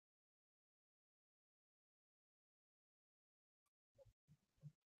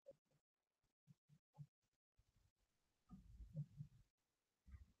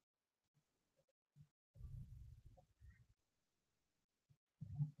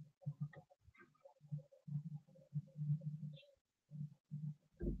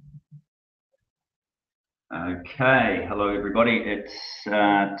Okay, hello everybody. It's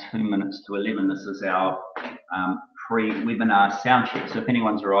 2 minutes to 11. This is our pre-webinar sound check. So if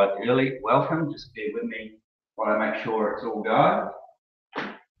anyone's arrived early, welcome. Just bear with me while I make sure it's all go.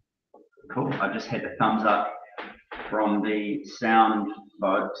 Cool. I just had the thumbs up from the sound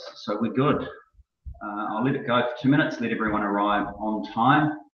folks, so we're good. I'll let it go for 2 minutes, let everyone arrive on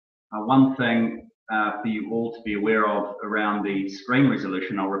time. One thing for you all to be aware of around the screen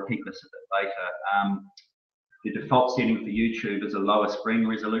resolution, I'll repeat this a bit later. The default setting for YouTube is a lower screen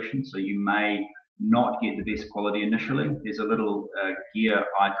resolution, so you may not get the best quality initially. There's a little gear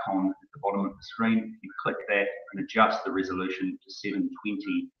icon at the bottom of the screen. If you click that and adjust the resolution to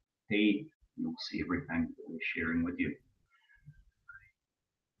 720p, you'll see everything that we're sharing with you.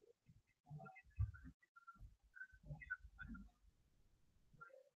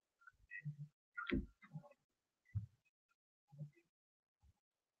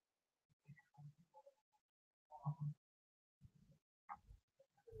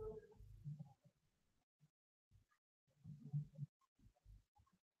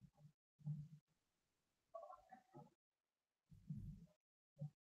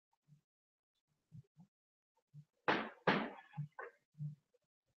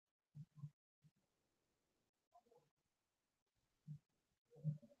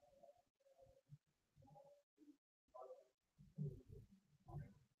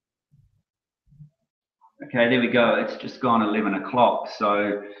 Okay, there we go. It's just gone 11 o'clock,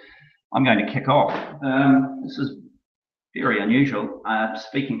 so I'm going to kick off. This is very unusual.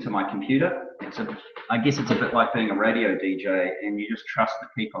 Speaking to my computer, I guess it's a bit like being a radio DJ, and you just trust the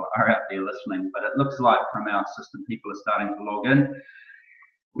people are out there listening. But it looks like from our system, people are starting to log in.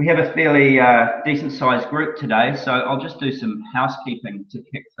 We have a fairly decent-sized group today, so I'll just do some housekeeping to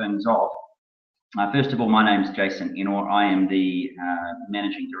kick things off. First of all, my name is Jason Ennor. I am the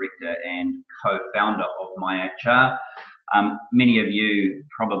Managing Director and co-founder of MyHR. Many of you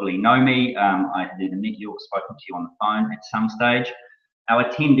probably know me. I have either met you or spoken to you on the phone at some stage. Our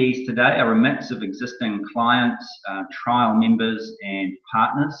attendees today are a mix of existing clients, trial members and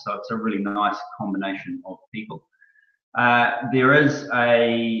partners, so it's a really nice combination of people. There is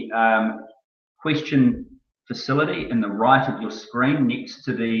a question facility in the right of your screen next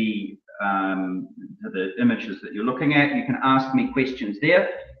to the images that you're looking at. You can ask me questions there.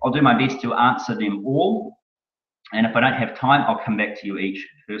 I'll do my best to answer them all. And if I don't have time, I'll come back to you each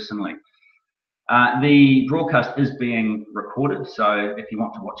personally. The broadcast is being recorded, so if you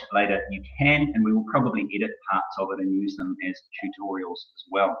want to watch it later, you can, and we will probably edit parts of it and use them as tutorials as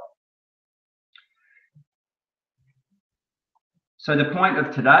well. So the point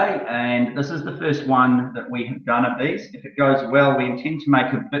of today, and this is the first one that we have done of these, if it goes well, we intend to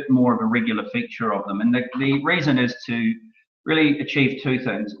make a bit more of a regular feature of them. And the reason is to really achieve two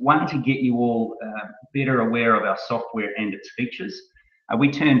things. One, to get you all better aware of our software and its features. We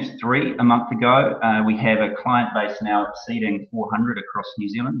turned 3 a month ago. We have a client base now exceeding 400 across New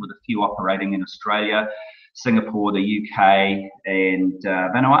Zealand, with a few operating in Australia, Singapore, the UK, and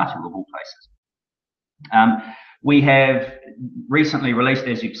Vanuatu, of all places. We have recently released,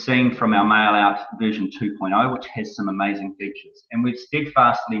 as you've seen from our mail out, version 2.0, which has some amazing features. And we've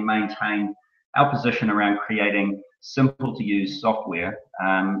steadfastly maintained our position around creating simple to use software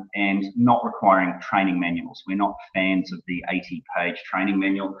and not requiring training manuals. We're not fans of the 80-page training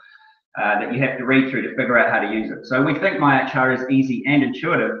manual that you have to read through to figure out how to use it. So we think MyHR is easy and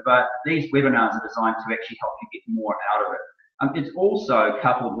intuitive, but these webinars are designed to actually help you get more out of it. It's also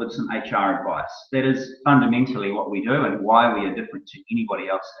coupled with some HR advice. That is fundamentally what we do and why we are different to anybody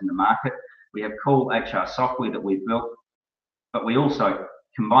else in the market. We have cool HR software that we've built, but we also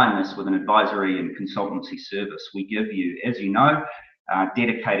combine this with an advisory and consultancy service. We give you, as you know,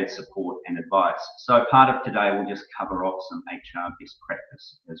 dedicated support and advice. So part of today will just cover off some HR best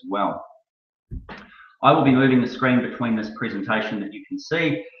practice as well. I will be moving the screen between this presentation that you can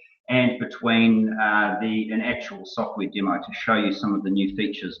see and between an actual software demo to show you some of the new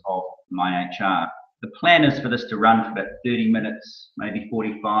features of MyHR. The plan is for this to run for about 30 minutes, maybe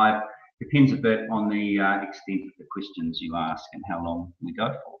 45. Depends a bit on the extent of the questions you ask and how long we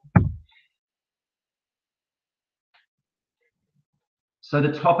go for. So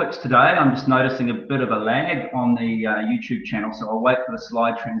the topics today, I'm just noticing a bit of a lag on the YouTube channel, so I'll wait for the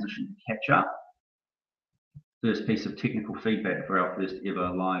slide transition to catch up. First piece of technical feedback for our first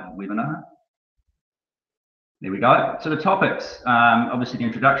ever live webinar. There we go. So the topics, obviously the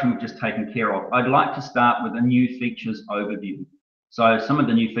introduction we've just taken care of. I'd like to start with a new features overview. So some of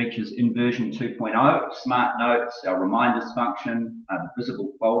the new features in version 2.0, Smart Notes, our reminders function, the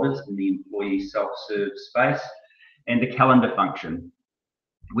visible folders in the employee self-serve space, and the calendar function.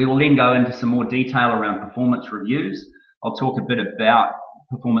 We will then go into some more detail around performance reviews. I'll talk a bit about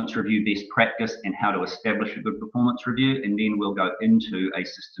performance review best practice and how to establish a good performance review, and then we'll go into a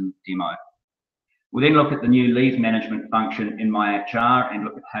system demo. We'll then look at the new leave management function in MyHR and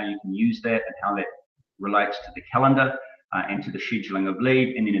look at how you can use that and how that relates to the calendar and to the scheduling of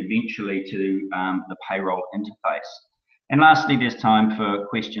leave, and then eventually to the payroll interface. And lastly, there's time for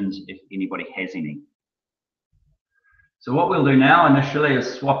questions if anybody has any. So what we'll do now initially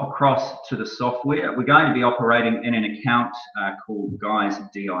is swap across to the software. We're going to be operating in an account called Guy's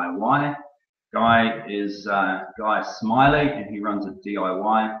DIY. Guy is Guy Smiley, and he runs a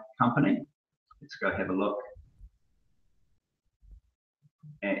DIY company. Let's go have a look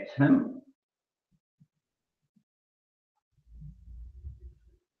at him.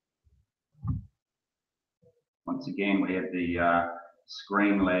 Once again, we have the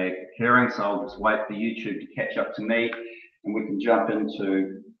screen lag occurring, so I'll just wait for YouTube to catch up to me and we can jump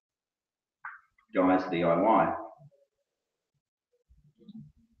into Guy's DIY.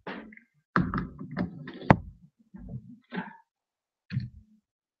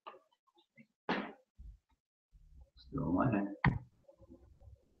 Still waiting.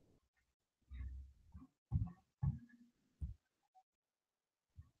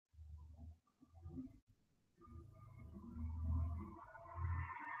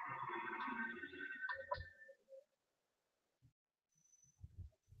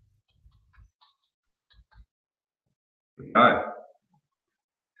 Go.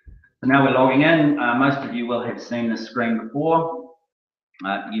 So now we're logging in. Most of you will have seen this screen before.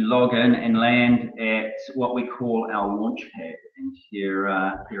 You log in and land at what we call our launch pad, and here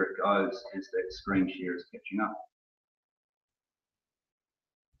it goes as that screen share is catching up.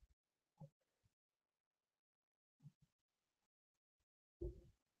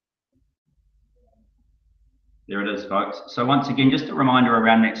 There it is, folks. So once again, just a reminder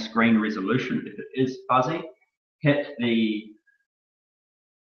around that screen resolution. If it is fuzzy, hit the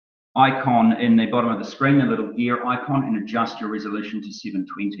icon in the bottom of the screen, the little gear icon, and adjust your resolution to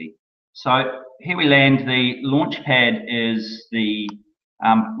 720. So here we land. The Launchpad is the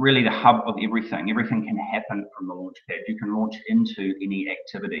really the hub of everything. Everything can happen from the Launchpad. You can launch into any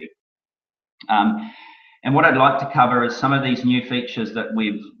activity. And what I'd like to cover is some of these new features that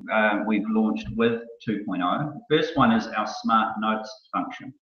we've launched with 2.0. The first one is our Smart Notes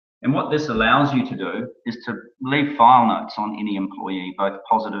function. And what this allows you to do is to leave file notes on any employee, both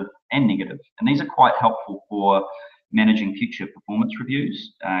positive and negative. And these are quite helpful for managing future performance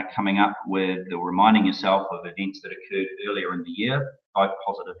reviews, coming up with or reminding yourself of events that occurred earlier in the year, both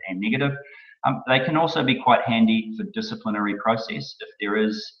positive and negative. They can also be quite handy for disciplinary process if there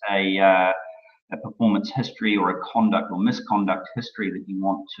is a performance history or a conduct or misconduct history that you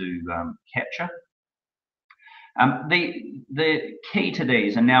want to capture. The key to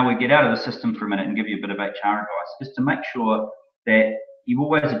these, and now we get out of the system for a minute and give you a bit of HR advice, is to make sure that you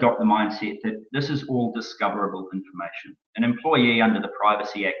always adopt the mindset that this is all discoverable information. An employee under the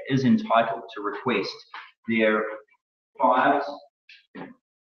Privacy Act is entitled to request their files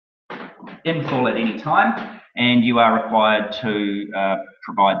in full at any time, and you are required to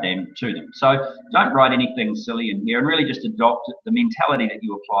provide them to them. So don't write anything silly in here, and really just adopt the mentality that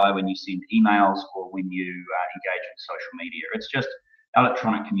you apply when you send emails or when you engage in social media. It's just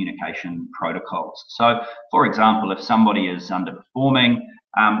electronic communication protocols. So, for example, if somebody is underperforming,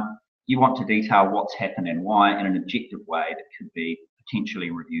 you want to detail what's happened and why in an objective way that could be potentially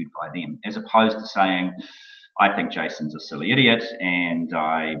reviewed by them, as opposed to saying, I think Jason's a silly idiot and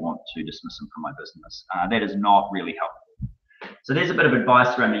I want to dismiss him from my business. That is not really helpful. So there's a bit of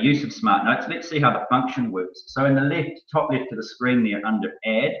advice around the use of Smart Notes. Let's see how the function works. So in the top left of the screen there under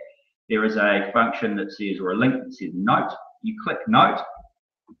Add, there is a function that says, or a link that says Note. You click Note,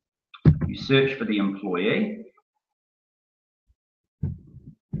 you search for the employee, and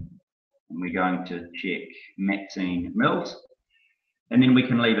we're going to check Maxine Mills. And then we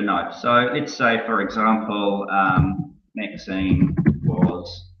can leave a note. So let's say, for example, Maxine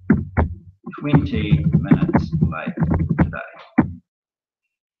was 20 minutes late today.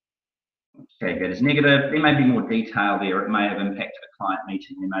 Okay, that is negative. There may be more detail there. It may have impacted a client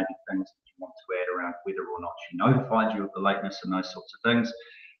meeting. There may be things that you want to add around whether or not she notified you of the lateness and those sorts of things.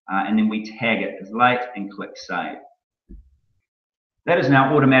 And then we tag it as late and click Save. That is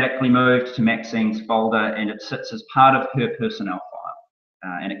now automatically moved to Maxine's folder, and it sits as part of her personnel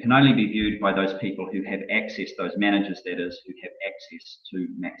file. And it can only be viewed by those people who have access, those managers that is, who have access to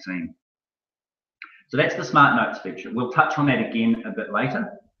Maxine. So that's the Smart Notes feature. We'll touch on that again a bit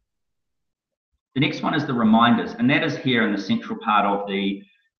later. The next one is the reminders, and that is here in the central part of the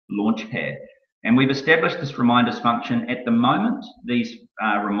Launchpad. And we've established this reminders function. At the moment, these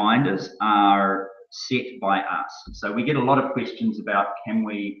reminders are set by us. So we get a lot of questions about, can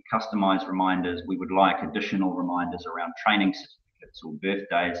we customize reminders? We would like additional reminders around training certificates or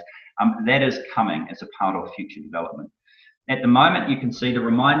birthdays. That is coming as a part of future development. At the moment, you can see the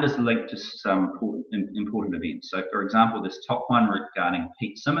reminders linked to some important events. So for example, this top one regarding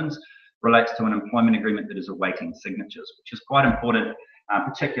Pete Simmons relates to an employment agreement that is awaiting signatures, which is quite important,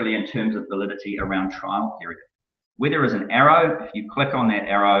 particularly in terms of validity around trial period. Where there is an arrow, if you click on that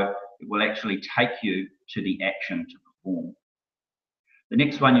arrow, it will actually take you to the action to perform. The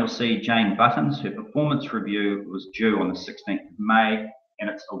next one, you'll see Jane Buttons. Her performance review was due on the 16th of May, and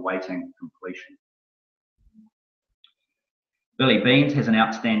it's awaiting completion. Billy Beans has an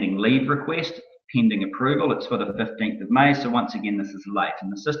outstanding leave request pending approval. It's for the 15th of May, so once again, this is late,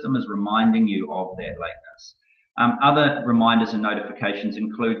 and the system is reminding you of that lateness. Other reminders and notifications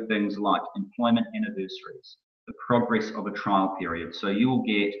include things like employment anniversaries, the progress of a trial period. So you'll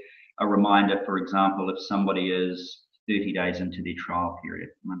get a reminder, for example, if somebody is 30 days into their trial period.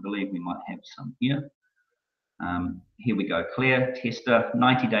 And I believe we might have some here. Here we go, Claire, tester,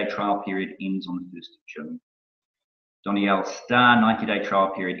 90-day trial period ends on the 1st of June. Donielle Starr, 90-day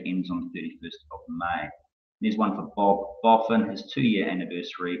trial period ends on the 31st of May. There's one for Bob Boffin, his 2-year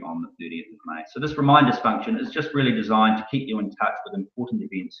anniversary on the 30th of May. So this reminders function is just really designed to keep you in touch with important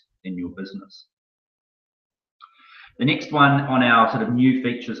events in your business. The next one on our sort of new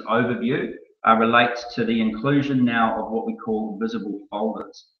features overview relates to the inclusion now of what we call visible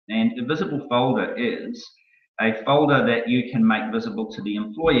folders. And a visible folder is a folder that you can make visible to the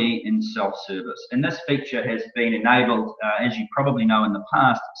employee in self-service. And this feature has been enabled, as you probably know in the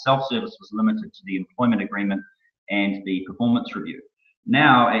past, self-service was limited to the employment agreement and the performance review.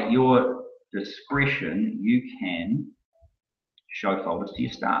 Now, at your discretion, you can show folders to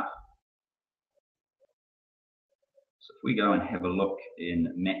your staff. So if we go and have a look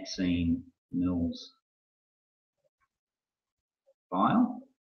in Maxine Mills' file,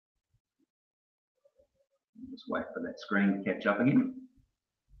 just wait for that screen to catch up again.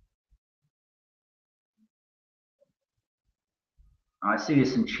 I see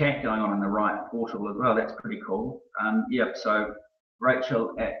there's some chat going on in the right portal as well. That's pretty cool. Yeah, so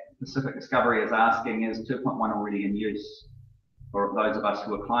Rachel at Pacific Discovery is asking, is 2.1 already in use for those of us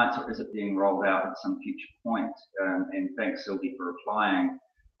who are clients, or is it being rolled out at some future point? And thanks, Sylvie, for replying.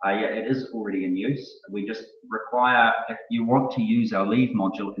 Yeah, it is already in use. We just require, if you want to use our leave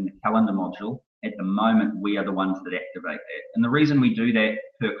module in the calendar module, at the moment, we are the ones that activate that. And the reason we do that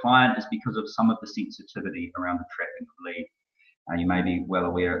per client is because of some of the sensitivity around the tracking of leave. You may be well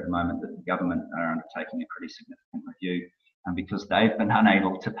aware at the moment that the government are undertaking a pretty significant review because they've been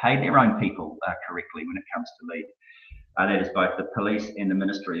unable to pay their own people correctly when it comes to leave. That is both the police and the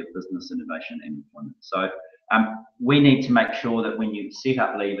Ministry of Business, Innovation and Employment. So we need to make sure that when you set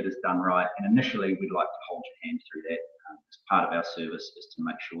up leave, it is done right. And initially, we'd like to hold your hand through that. As part of our service is to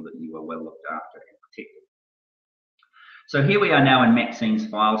make sure that you are well looked after and protected. So here we are now in Maxine's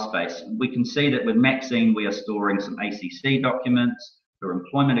file space. We can see that with Maxine, we are storing some ACC documents for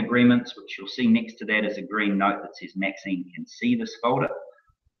employment agreements, which you'll see next to that is a green note that says Maxine can see this folder,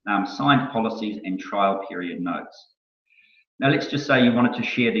 signed policies and trial period notes. Now let's just say you wanted to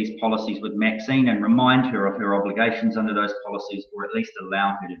share these policies with Maxine and remind her of her obligations under those policies, or at least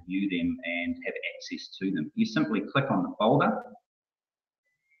allow her to view them and have access to them. You simply click on the folder.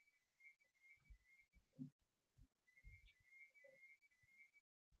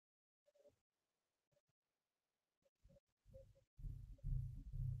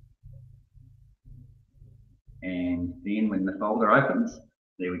 And then when the folder opens,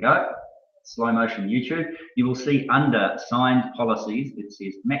 there we go. Slow motion YouTube, you will see under signed policies, it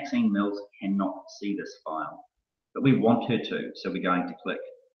says Maxine Mills cannot see this file, but we want her to. So we're going to click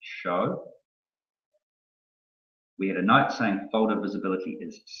show. We had a note saying folder visibility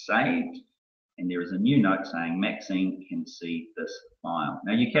is saved, and there is a new note saying Maxine can see this file.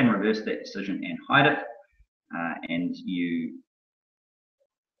 Now you can reverse that decision and hide it, and you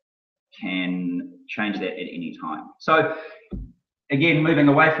can change that at any time. So again, moving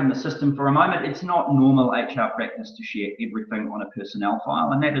away from the system for a moment, it's not normal HR practice to share everything on a personnel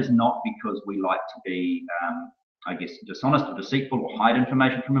file, and that is not because we like to be, I guess, dishonest or deceitful or hide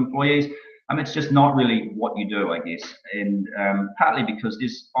information from employees. It's just not really what you do, I guess, and partly because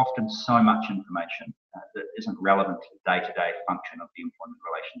there's often so much information that isn't relevant to the day-to-day function of the employment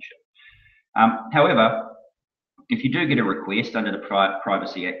relationship. However, if you do get a request under the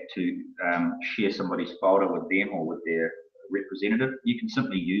Privacy Act to share somebody's folder with them or with their representative, you can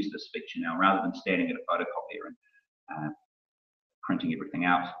simply use this feature now rather than standing at a photocopier and printing everything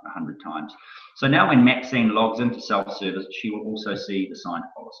out 100 times. So now when Maxine logs into self-service, she will also see the signed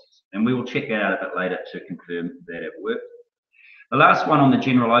policies. And we will check that out a bit later to confirm that it worked. The last one on the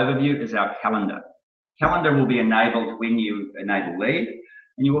general overview is our calendar. Calendar will be enabled when you enable leave,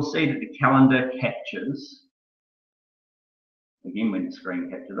 and you will see that the calendar captures, again when the screen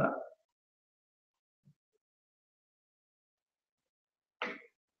captures up,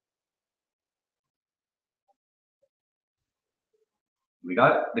 we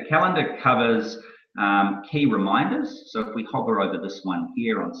go. The calendar covers key reminders. So if we hover over this one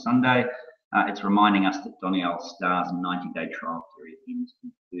here on Sunday, it's reminding us that Donielle Starr's 90-day trial period ends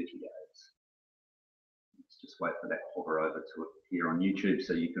in 30 days. Let's just wait for that hover over to appear on YouTube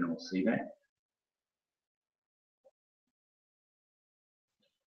so you can all see that.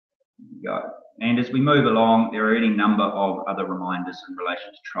 There we go. And as we move along, there are any number of other reminders in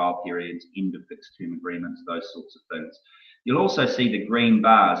relation to trial periods, end of fixed term agreements, those sorts of things. You'll also see the green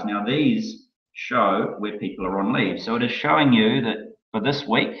bars. Now these show where people are on leave. So it is showing you that for this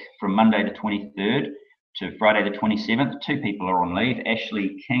week, from Monday the 23rd to Friday the 27th, 2 people are on leave,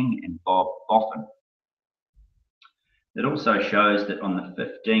 Ashley King and Bob Boffin. It also shows that on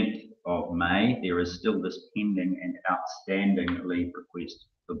the 15th of May, there is still this pending and outstanding leave request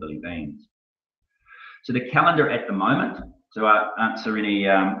for Billy Beans. So the calendar at the moment, to answer any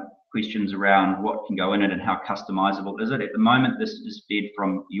questions around what can go in it and how customizable is it, at the moment this is fed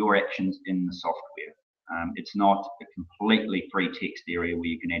from your actions in the software. It's not a completely free text area where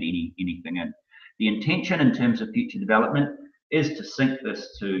you can add anything in. The intention in terms of future development is to sync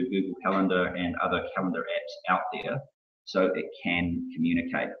this to Google Calendar and other calendar apps out there so it can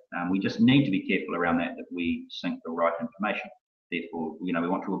communicate. We just need to be careful around that we sync the right information. Therefore, we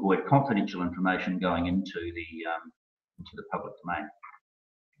want to avoid confidential information going into the public domain.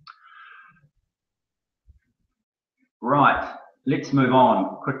 Right, let's move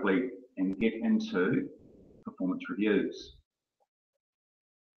on quickly and get into performance reviews.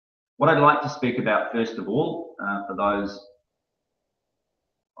 What I'd like to speak about first of all, for those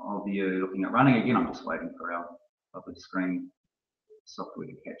of you looking at running, again, I'm just waiting for our public screen software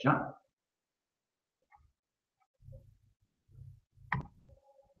to catch up.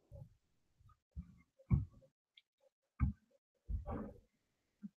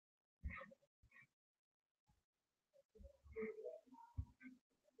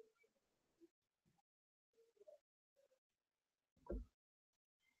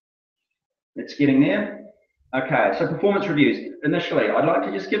 It's getting there. Okay, so performance reviews. Initially, I'd like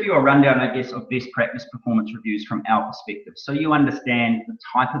to just give you a rundown, I guess, of best practice performance reviews from our perspective, so you understand the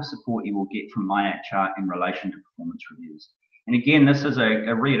type of support you will get from MyHR in relation to performance reviews. And again, this is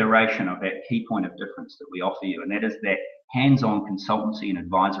a reiteration of that key point of difference that we offer you, and that is that hands-on consultancy and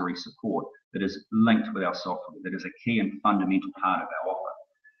advisory support that is linked with our software, that is a key and fundamental part of our offer.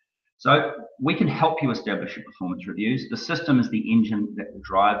 So we can help you establish your performance reviews. The system is the engine that will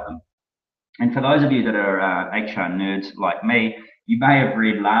drive them. And for those of you that are HR nerds like me, you may have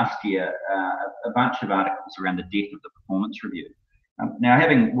read last year a bunch of articles around the death of the performance review. Now,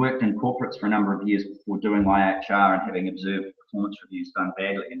 having worked in corporates for a number of years before doing MyHR and having observed performance reviews done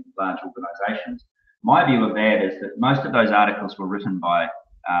badly in large organisations, my view of that is that most of those articles were written by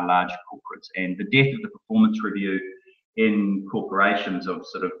large corporates, and the death of the performance review in corporations of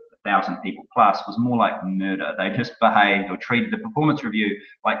sort of 1,000 people plus was more like murder. They just behaved or treated the performance review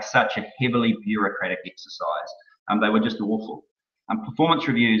like such a heavily bureaucratic exercise. They were just awful. Performance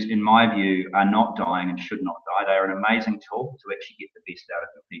reviews, in my view, are not dying and should not die. They are an amazing tool to actually get the best out of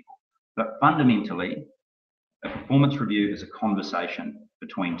your people. But fundamentally, a performance review is a conversation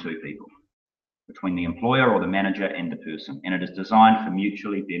between 2 people, between the employer or the manager and the person, and it is designed for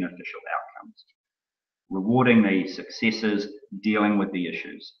mutually beneficial outcomes, rewarding the successes, dealing with the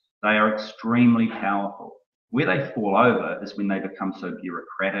issues. They are extremely powerful. Where they fall over is when they become so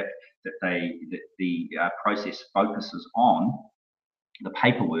bureaucratic that the process focuses on the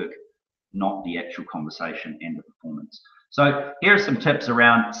paperwork, not the actual conversation and the performance. So here are some tips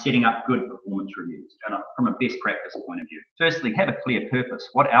around setting up good performance reviews from a best practice point of view. Firstly, have a clear purpose.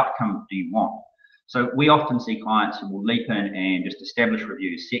 What outcome do you want? So we often see clients who will leap in and just establish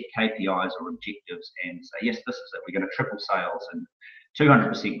reviews, set KPIs or objectives and say, yes, this is it. We're going to triple sales and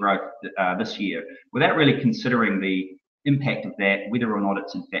 200% growth this year, without really considering the impact of that, whether or not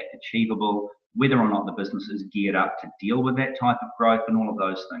it's in fact achievable, whether or not the business is geared up to deal with that type of growth and all of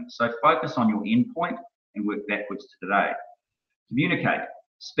those things. So focus on your endpoint and work backwards to today. Communicate.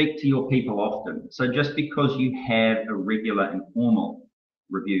 Speak to your people often. So just because you have a regular informal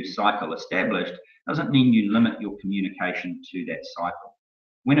review cycle established doesn't mean you limit your communication to that cycle.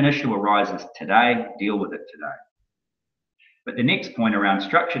 When an issue arises today, deal with it today. But the next point around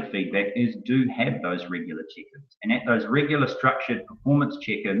structured feedback is do have those regular check-ins. And at those regular structured performance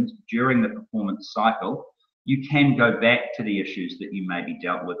check-ins during the performance cycle, you can go back to the issues that you maybe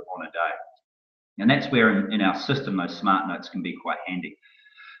dealt with on a day. And that's where in our system, those smart notes can be quite handy.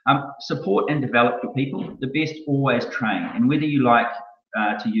 Support and develop your people. The best always train. And whether you like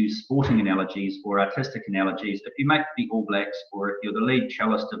to use sporting analogies or artistic analogies, if you make the All Blacks or if you're the lead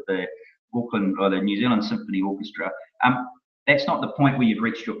cellist of the Auckland or the New Zealand Symphony Orchestra, that's not the point where you've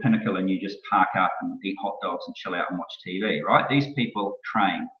reached your pinnacle and you just park up and eat hot dogs and chill out and watch TV, right? These people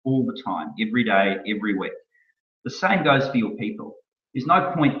train all the time, every day, every week. The same goes for your people. There's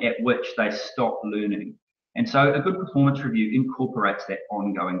no point at which they stop learning. And so a good performance review incorporates that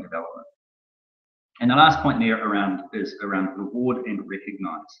ongoing development. And the last point there is around reward and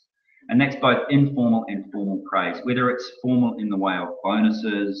recognize. And that's both informal and formal praise, whether it's formal in the way of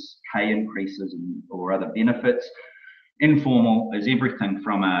bonuses, pay increases, or other benefits. Informal is everything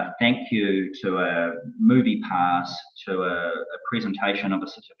from a thank you to a movie pass to a presentation of a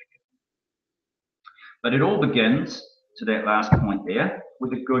certificate. But it all begins, to that last point there,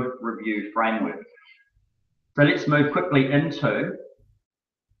 with a good review framework. So let's move quickly into,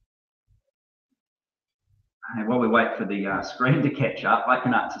 while we wait for the screen to catch up, I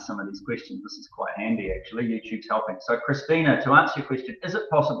can answer some of these questions. This is quite handy actually, YouTube's helping. So Christina, to answer your question, is it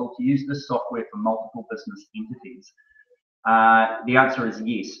possible to use this software for multiple business entities? The answer is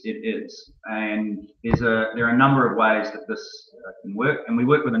yes, it is. And there are a number of ways that this can work, and we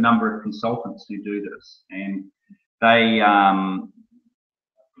work with a number of consultants who do this. And they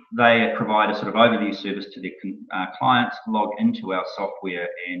provide a sort of overview service to their clients, log into our software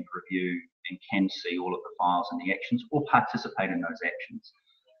and review and can see all of the files and the actions or participate in those actions.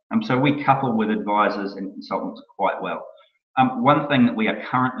 So we couple with advisors and consultants quite well. One thing that we are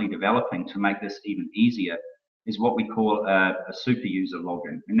currently developing to make this even easier is what we call a super user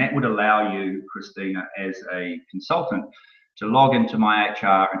login. And that would allow you, Christina, as a consultant, to log into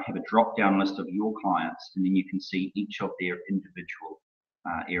MyHR and have a drop-down list of your clients, and then you can see each of their individual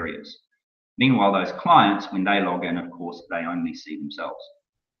areas. Meanwhile, those clients, when they log in, of course, they only see themselves.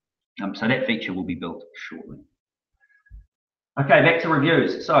 So that feature will be built shortly. Okay, back to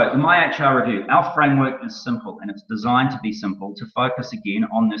reviews. So the MyHR review, our framework is simple, and it's designed to be simple to focus again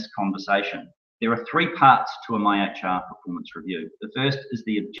on this conversation. There are three parts to a MyHR performance review. The first is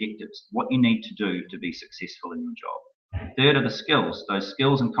the objectives, what you need to do to be successful in your job. Third are the skills, those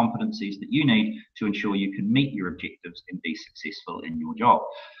skills and competencies that you need to ensure you can meet your objectives and be successful in your job.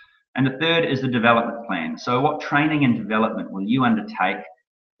 And the third is the development plan. So what training and development will you undertake,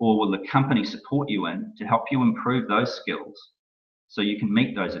 or will the company support you in to help you improve those skills so you can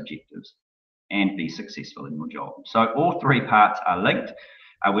meet those objectives and be successful in your job? So all three parts are linked.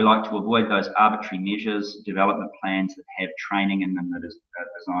 We like to avoid those arbitrary measures, development plans that have training in them that is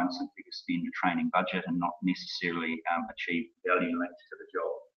designed simply to spend a training budget and not necessarily achieve value linked to the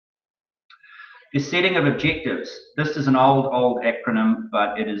job. The setting of objectives. This is an old acronym,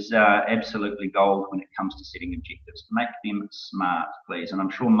 but it is absolutely gold when it comes to setting objectives. Make them SMART, please. And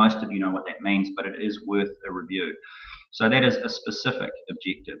I'm sure most of you know what that means, but it is worth a review. So that is a specific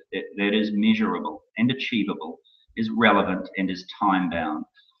objective that is measurable and achievable, is relevant, and is time-bound.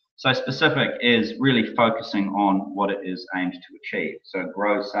 So specific is really focusing on what it is aimed to achieve. So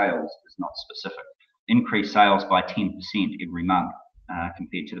grow sales is not specific. Increase sales by 10% every month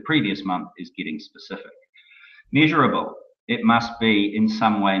compared to the previous month is getting specific. Measurable, it must be in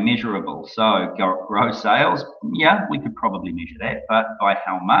some way measurable. So grow sales, yeah, we could probably measure that, but by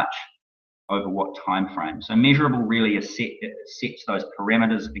how much? Over what time frame? So measurable really sets those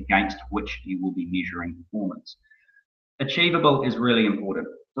parameters against which you will be measuring performance. Achievable is really important.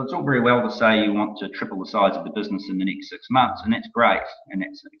 So it's all very well to say you want to triple the size of the business in the next 6 months, and that's great, and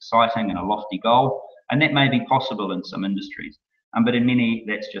that's exciting and a lofty goal, and that may be possible in some industries, but in many,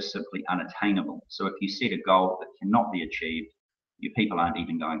 that's just simply unattainable. So if you set a goal that cannot be achieved, your people aren't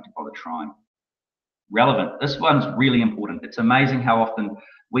even going to bother trying. Relevant, this one's really important. It's amazing how often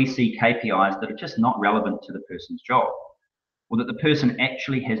we see KPIs that are just not relevant to the person's job, or that the person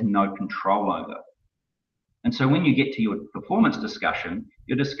actually has no control over. And so when you get to your performance discussion,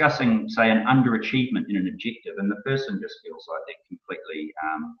 you're discussing, say, an underachievement in an objective, and the person just feels like they're completely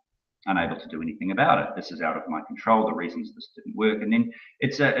unable to do anything about it. This is out of my control, the reasons this didn't work. And then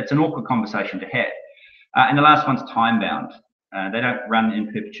it's an awkward conversation to have. And the last one's time-bound. They don't run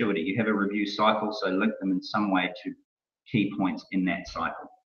in perpetuity. You have a review cycle, so link them in some way to key points in that cycle.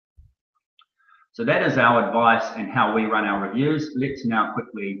 So that is our advice and how we run our reviews. Let's now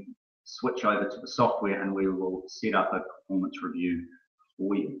quickly switch over to the software and we will set up a performance review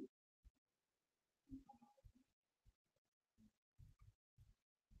for you.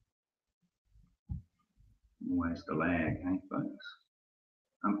 Always the lag, hey folks.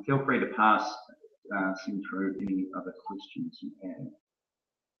 Feel free to send through any other questions you have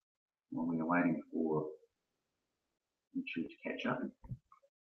while we are waiting for YouTube to catch up.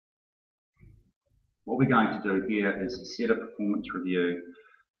 What we're going to do here is set a performance review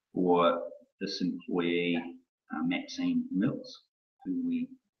for this employee, Maxine Mills, who we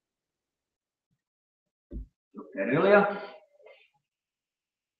looked at earlier.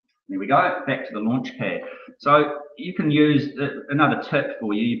 There we go, back to the Launchpad. So you can use another tip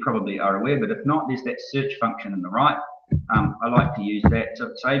for you, you probably are aware, but if not, there's that search function on the right. I like to use that, so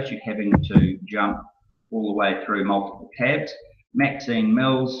it saves you having to jump all the way through multiple tabs. Maxine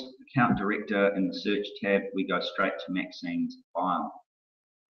Mills, Account Director, in the search tab, we go straight to Maxine's file.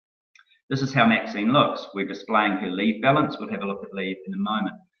 This is how Maxine looks. We're displaying her leave balance. We'll have a look at leave in a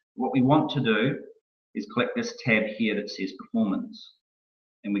moment. What we want to do is click this tab here that says Performance.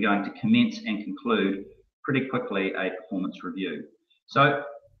 And we're going to commence and conclude pretty quickly a performance review. So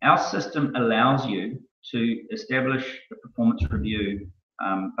our system allows you to establish the performance review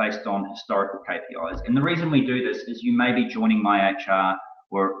based on historical KPIs. And the reason we do this is you may be joining MyHR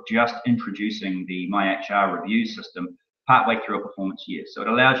or just introducing the MyHR review system partway through a performance year. So it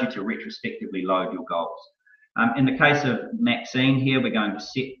allows you to retrospectively load your goals. In the case of Maxine here, we're going to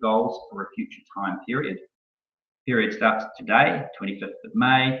set goals for a future time period. Period starts today, 25th of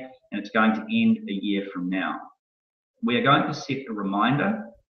May, and it's going to end a year from now. We are going to set a reminder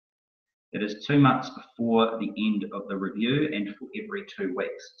that is 2 months before the end of the review and for every 2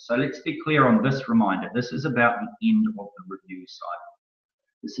 weeks. So let's be clear on this reminder. This is about the end of the review cycle.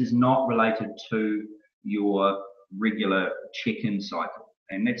 This is not related to your regular check-in cycle.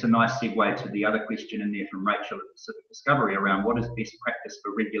 And that's a nice segue to the other question in there from Rachel at Pacific Discovery around what is best practice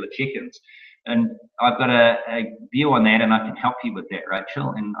for regular check-ins. And I've got a view on that, and I can help you with that,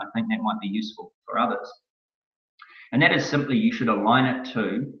 Rachel, and I think that might be useful for others. And that is simply you should align it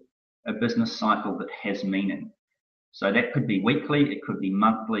to a business cycle that has meaning. So that could be weekly, it could be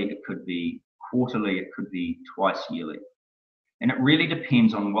monthly, it could be quarterly, it could be twice yearly. And it really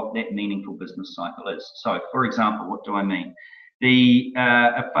depends on what that meaningful business cycle is. So, for example, what do I mean?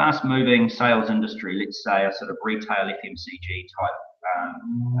 A fast-moving sales industry, let's say a sort of retail FMCG type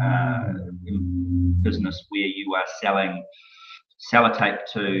business where you are selling sellotape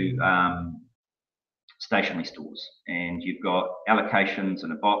to stationery stores, and you've got allocations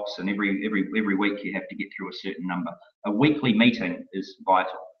in a box, and every week you have to get through a certain number. A weekly meeting is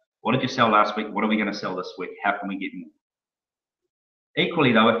vital. What did you sell last week? What are we going to sell this week? How can we get more?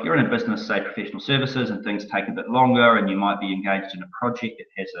 Equally though, if you're in a business, say professional services, and things take a bit longer and you might be engaged in a project that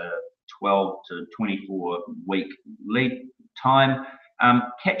has a 12 to 24 week lead time,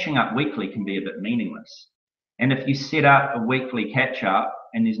 catching up weekly can be a bit meaningless. And if you set up a weekly catch up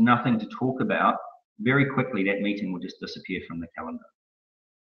and there's nothing to talk about, very quickly that meeting will just disappear from the calendar.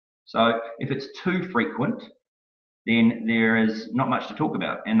 So if it's too frequent, then there is not much to talk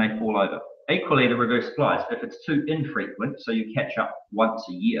about and they fall over. Equally, the reverse applies. If it's too infrequent, so you catch up once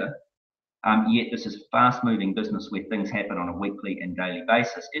a year, yet this is fast-moving business where things happen on a weekly and daily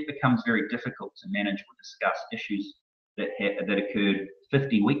basis, it becomes very difficult to manage or discuss issues that occurred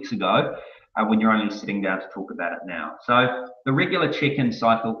 50 weeks ago when you're only sitting down to talk about it now. So the regular check-in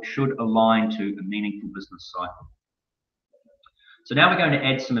cycle should align to a meaningful business cycle. So now we're going to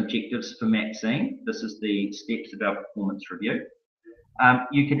add some objectives for Maxine. This is the steps of our performance review.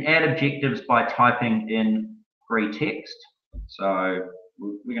 You can add objectives by typing in free text. So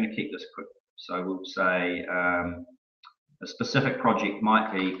we're going to keep this quick. So we'll say a specific project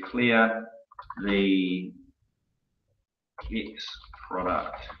might be clear the X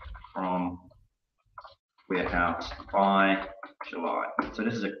product from warehouse by July. So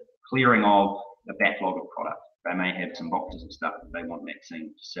this is a clearing of a backlog of product. They may have some boxes and stuff that they want Maxine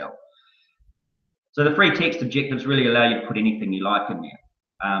to sell. So the free text objectives really allow you to put anything you like in there.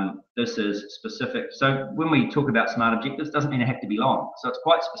 This is specific. So when we talk about SMART objectives, it doesn't mean they have to be long. So it's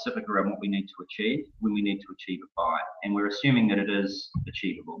quite specific around what we need to achieve, when we need to achieve it by. And we're assuming that it is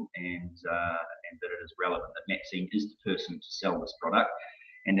achievable and that it is relevant, that Maxine is the person to sell this product,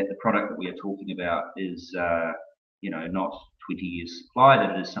 and that the product that we are talking about is not 20 years supply,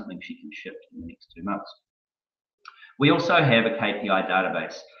 that it is something she can ship in the next 2 months. We also have a KPI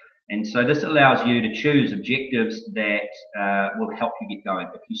database. And so this allows you to choose objectives that will help you get going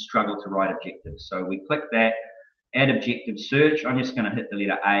if you struggle to write objectives. So we click that, add objective search. I'm just going to hit the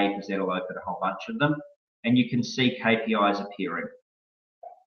letter A because that'll open a whole bunch of them. And you can see KPIs appearing.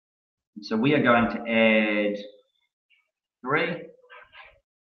 And so we are going to add 3.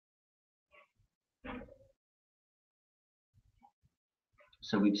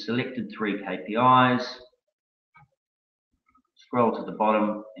 So we've selected 3 KPIs. Scroll to the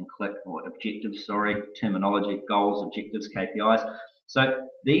bottom and click, or objectives, sorry, terminology, goals, objectives, KPIs. So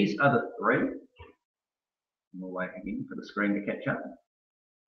these are the three. We'll wait again for the screen to catch up.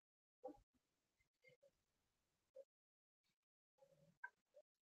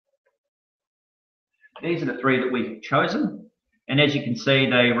 These are the three that we've chosen. And as you can see,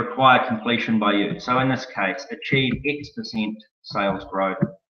 they require completion by you. So in this case, achieve X% sales growth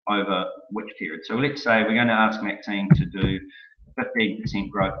over which period. So let's say we're going to ask Maxine to do 15%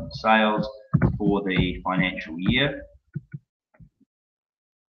 growth in sales for the financial year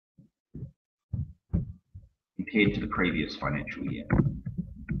compared to the previous financial year.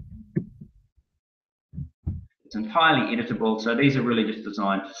 It's entirely editable, so these are really just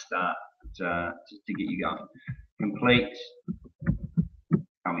designed to start to get you going. Complete,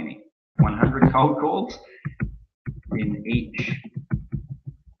 how many? 100 cold calls in each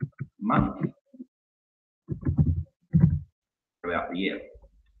month throughout the year.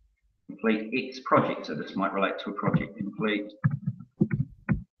 Complete X project, so this might relate to a project. Complete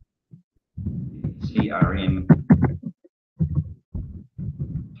CRM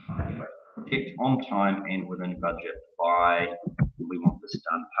project on time and within budget by, we want this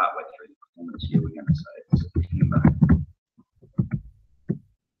done partway through the performance year, we're going to say September.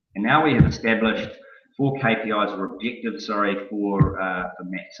 And now we have established 4 KPIs or objectives, sorry, for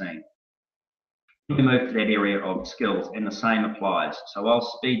Maxine. We move to that area of skills, and the same applies. So I'll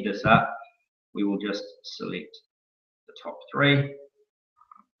speed this up. We will just select the top 3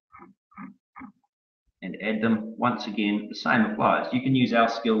 and add them. Once again, the same applies. You can use our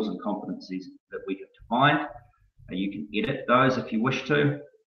skills and competencies that we have defined. You can edit those if you wish to,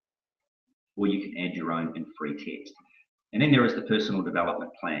 or you can add your own in free text. And then there is the personal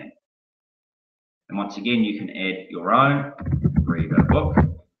development plan. And once again, you can add your own, read a book.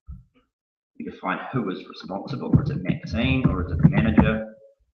 You define who is responsible. Is it Maxine or is it the manager?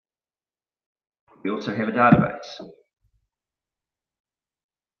 We also have a database.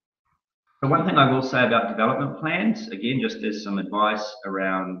 So one thing I will say about development plans, again, just as some advice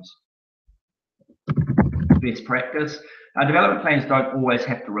around best practice, development plans don't always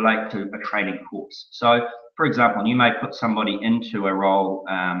have to relate to a training course. So, for example, you may put somebody into a role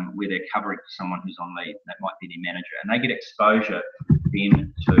where they're covering for someone who's on leave. That might be their manager, and they get exposure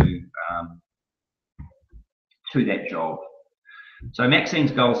then to that job. So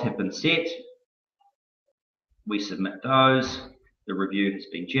Maxine's goals have been set. We submit those. The review has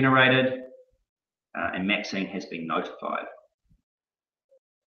been generated, and Maxine has been notified.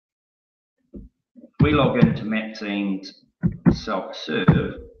 If we log into Maxine's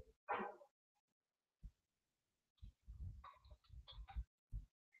self-serve,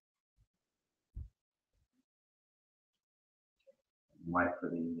 wait for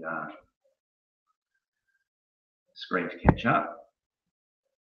the screen to catch up.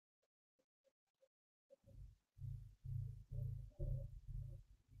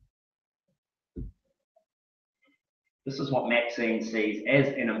 This is what Maxine sees as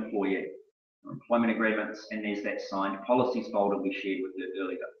an employee. Employment agreements, and there's that signed policies folder we shared with her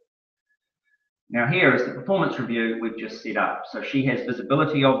earlier. Now here is the performance review we've just set up. So she has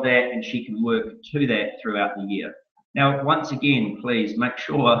visibility of that and she can work to that throughout the year. Now, once again, please make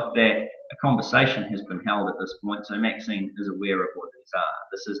sure that a conversation has been held at this point so Maxine is aware of what these are.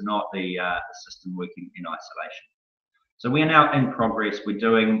 This is not the system working in isolation. So we are now in progress. We're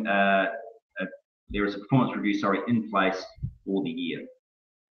doing, there is a performance review, in place for the year.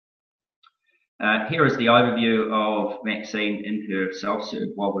 Here is the overview of Maxine in her self-serve.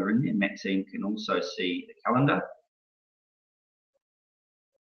 While we're in there, Maxine can also see the calendar.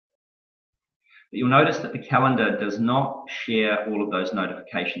 But you'll notice that the calendar does not share all of those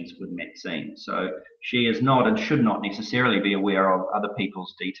notifications with Maxine. So she is not and should not necessarily be aware of other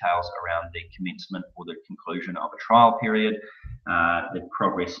people's details around the commencement or the conclusion of a trial period, the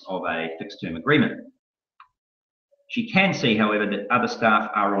progress of a fixed-term agreement. She can see, however, that other staff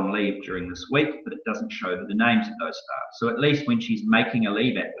are on leave during this week, but it doesn't show the names of those staff. So at least when she's making a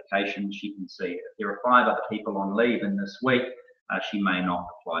leave application, she can see if there are 5 other people on leave in this week, she may not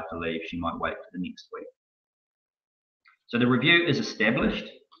apply for leave. She might wait for the next week. So the review is established.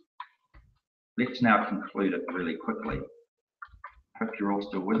 Let's now conclude it really quickly. Hope you're all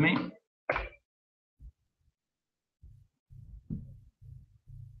still with me.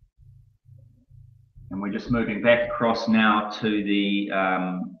 And we're just moving back across now to the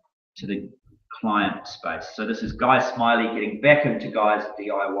client space. So this is Guy Smiley getting back into Guy's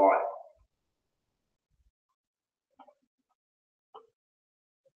DIY.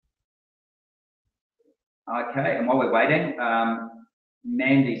 Okay, and while we're waiting,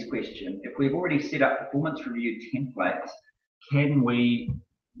 Mandy's question: if we've already set up performance review templates, can we,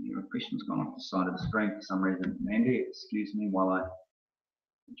 your question's gone off the side of the screen for some reason, Mandy, excuse me while I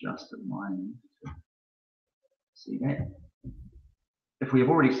adjusted mine to see that. If we have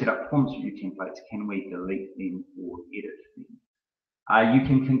already set up performance review templates, can we delete them or edit them? You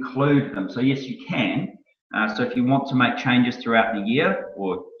can conclude them. So yes, you can. So if you want to make changes throughout the year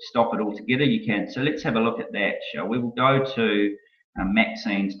or stop it altogether, you can. So let's have a look at that, shall we? We'll go to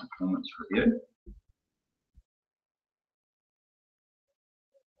Maxine's performance review.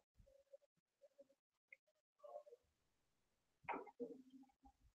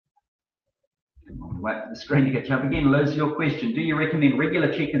 Wait for the screen to catch up again. Liz, your question. Do you recommend regular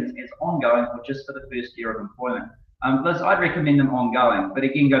check-ins as ongoing or just for the first year of employment? Liz, I'd recommend them ongoing, but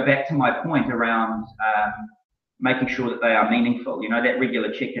again, go back to my point around making sure that they are meaningful. You know, that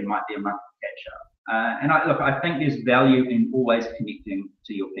regular check-in might be a month catch-up. And I think there's value in always connecting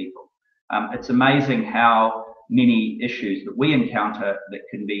to your people. It's amazing how many issues that we encounter that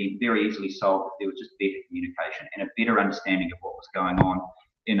can be very easily solved if there was just better communication and a better understanding of what was going on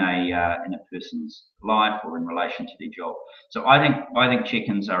in a person's life or in relation to their job. So I think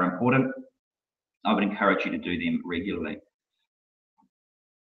check-ins are important. I would encourage you to do them regularly.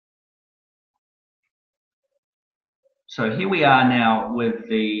 So here we are now with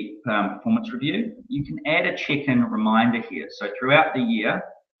the performance review. You can add a check-in reminder here. So throughout the year,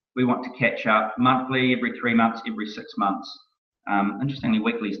 we want to catch up monthly, every 3 months, every 6 months. Interestingly,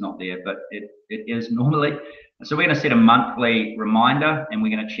 weekly is not there, but it is normally. So we're going to set a monthly reminder and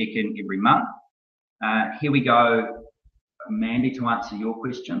we're going to check in every month. Here we go, Mandy, to answer your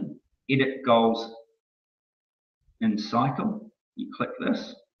question. Edit goals in cycle. You click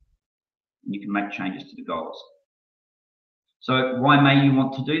this and you can make changes to the goals. So why may you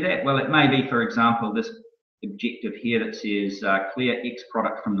want to do that? Well, it may be, for example, this objective here that says clear X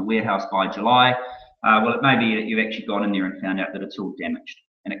product from the warehouse by July. Well, it may be that you've actually gone in there and found out that it's all damaged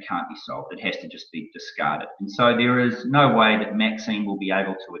and it can't be solved. It has to just be discarded. And so there is no way that Maxine will be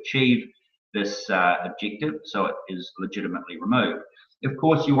able to achieve this objective, so it is legitimately removed. Of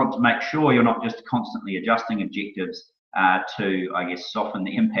course, you want to make sure you're not just constantly adjusting objectives to, I guess, soften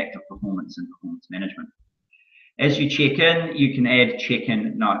the impact of performance and performance management. As you check in, you can add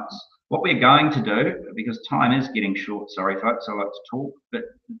check-in notes. What we're going to do, because time is getting short, sorry folks, I like to talk, but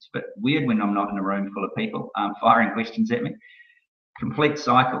it's a bit weird when I'm not in a room full of people firing questions at me. Complete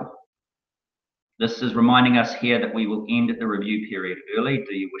cycle. This is reminding us here that we will end the review period early.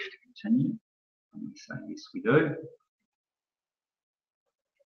 Do you wish to continue? I'm going to say yes, we do.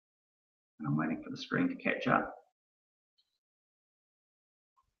 And I'm waiting for the screen to catch up.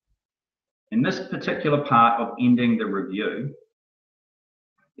 In this particular part of ending the review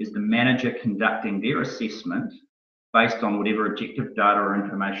is the manager conducting their assessment based on whatever objective data or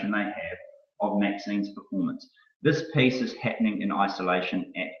information they have of Maxine's performance. This piece is happening in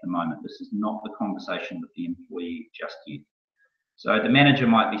isolation at the moment. This is not the conversation with the employee just yet. So the manager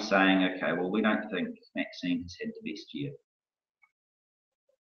might be saying, okay, well, we don't think Maxine has had the best year.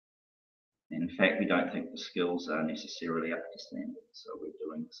 And in fact, we don't think the skills are necessarily up to standard. So we're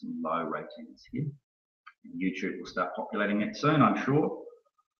doing some low ratings here. And YouTube will start populating it soon, I'm sure.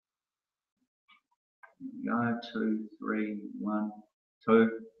 Here we go, 2, 3, 1, 2.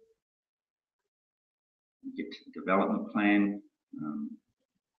 Get to the development plan.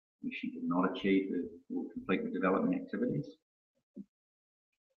 Which she did not achieve or complete the development activities.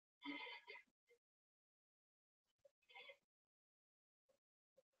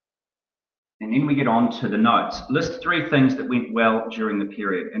 And then we get on to the notes. List 3 things that went well during the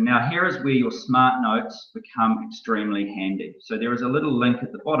period. And now here is where your smart notes become extremely handy. So there is a little link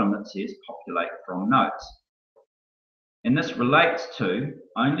at the bottom that says populate from notes. And this relates to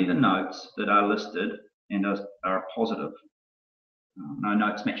only the notes that are listed and are positive. No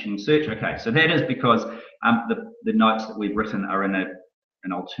notes matching search. Okay, so that is because the notes that we've written are in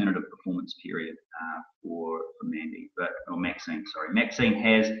an alternative performance period for Mandy, or Maxine, sorry. Maxine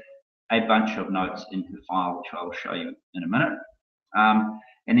has a bunch of notes in her file, which I will show you in a minute.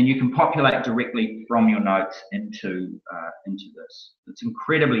 And then you can populate directly from your notes into this. It's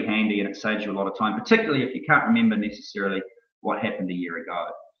incredibly handy and it saves you a lot of time, particularly if you can't remember necessarily what happened a year ago.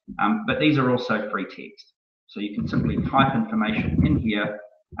 But these are also free text. So you can simply type information in here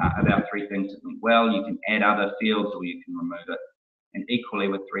about 3 things that went well. You can add other fields or you can remove it. And equally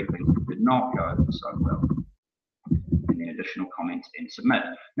with 3 things that did not go so well. And then additional comments and submit.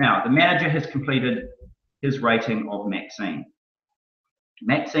 Now, the manager has completed his rating of Maxine.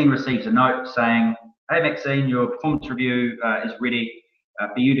 Maxine receives a note saying, hey Maxine, your performance review is ready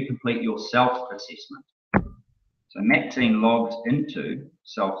for you to complete your self-assessment. So Maxine logs into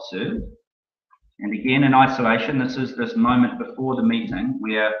self-serve And again, in isolation, this is this moment before the meeting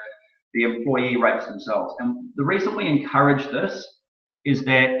where the employee rates themselves. And the reason we encourage this is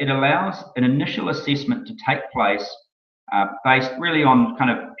that it allows an initial assessment to take place based really on kind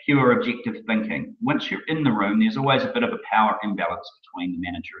of pure objective thinking. Once you're in the room, there's always a bit of a power imbalance between the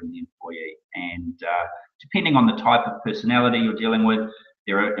manager and the employee. And depending on the type of personality you're dealing with,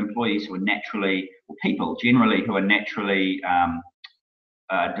 there are employees who are naturally, or people generally, who are naturally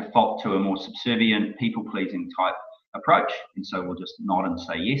default to a more subservient, people-pleasing type approach, and so we'll just nod and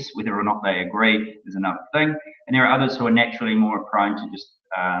say yes. Whether or not they agree is another thing. And there are others who are naturally more prone to just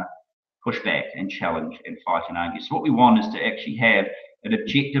push back and challenge and fight and argue. So what we want is to actually have an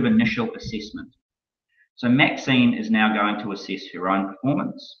objective initial assessment. So Maxine is now going to assess her own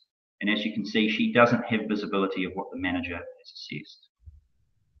performance, and as you can see, she doesn't have visibility of what the manager has assessed.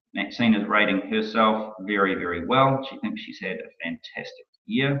 Maxine is rating herself very, very well. She thinks she's had a fantastic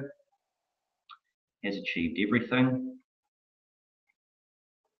year, has achieved everything.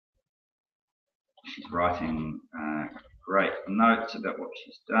 She's writing great notes about what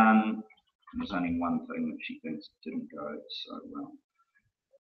she's done. There's only one thing that she thinks didn't go so well.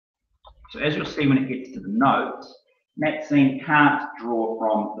 So as you'll see when it gets to the notes, Maxine can't draw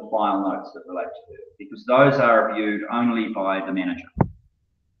from the file notes that relate to her because those are viewed only by the manager.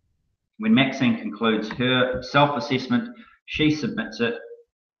 When Maxine concludes her self-assessment, she submits it,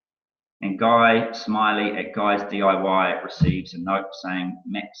 and Guy Smiley at Guy's DIY receives a note saying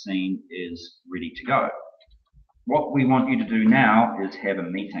Maxine is ready to go. What we want you to do now is have a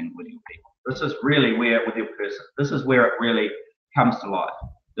meeting with your people. This is really where, with your person, this is where it really comes to life.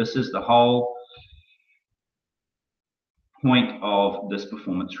 This is the whole point of this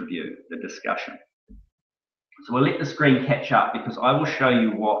performance review, the discussion. So we'll let the screen catch up because I will show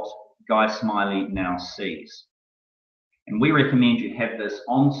you what Guy Smiley now sees. And we recommend you have this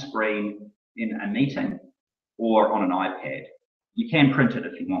on screen in a meeting or on an iPad. You can print it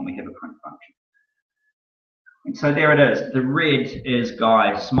if you want, we have a print function. And so there it is. The red is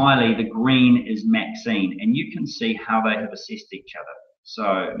Guy Smiley, the green is Maxine, and you can see how they have assessed each other.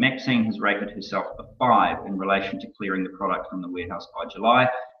 So Maxine has rated herself a 5 in relation to clearing the product from the warehouse by July.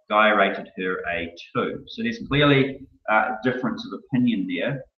 Guy rated her a 2. So there's clearly a difference of opinion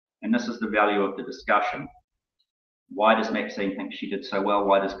there, and this is the value of the discussion. Why does Maxine think she did so well?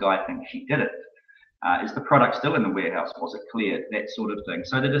 Why does Guy think she did it? Is the product still in the warehouse? Was it cleared? That sort of thing.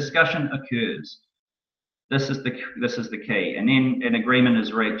 So the discussion occurs. This is the key. And then an agreement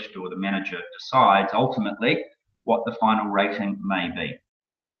is reached, or the manager decides ultimately what the final rating may be.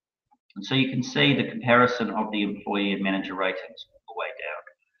 And so you can see the comparison of the employee and manager ratings all the way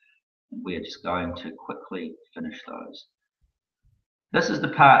down. We're just going to quickly finish those. This is the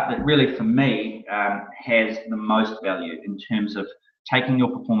part that really, for me, has the most value in terms of taking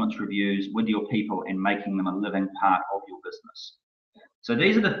your performance reviews with your people and making them a living part of your business. So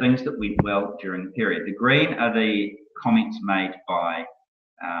these are the things that went well during the period. The green are the comments made by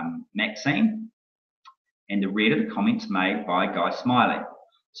Maxine, and the red are the comments made by Guy Smiley.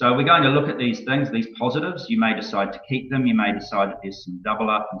 So we're going to look at these things, these positives. You may decide to keep them. You may decide that there's some double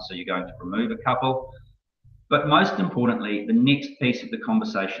up, and so you're going to remove a couple. But most importantly, the next piece of the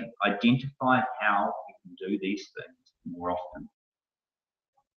conversation, identify how we can do these things more often.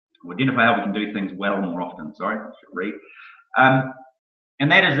 Or identify how we can do things well more often, sorry, I should read.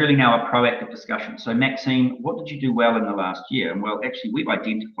 And that is really now a proactive discussion. So Maxine, what did you do well in the last year? And well, actually, we've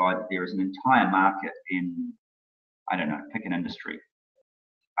identified that there is an entire market in, I don't know, pick an industry,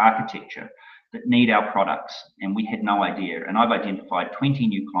 architecture, that need our products, and we had no idea. And I've identified 20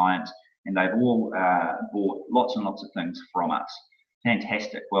 new clients, and they've all bought lots and lots of things from us.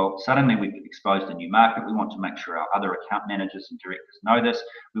 Fantastic. Well, suddenly we've exposed a new market. We want to make sure our other account managers and directors know this.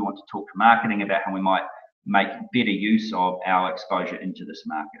 We want to talk to marketing about how we might make better use of our exposure into this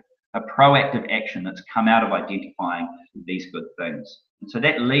market. A proactive action that's come out of identifying these good things. And so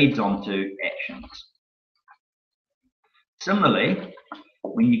that leads on to actions. Similarly,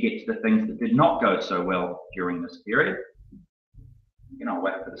 when you get to the things that did not go so well during this period, I'll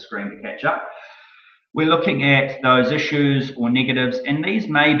wait for the screen to catch up. We're looking at those issues or negatives, and these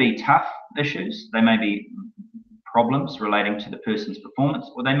may be tough issues. They may be problems relating to the person's performance,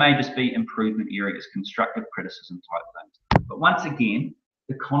 or they may just be improvement areas, constructive criticism type things. But once again,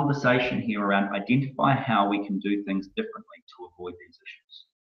 the conversation here around identify how we can do things differently to avoid these issues.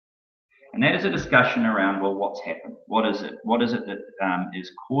 And that is a discussion around, well, what's happened? What is it? What is it that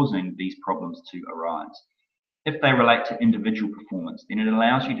is causing these problems to arise? If they relate to individual performance, then it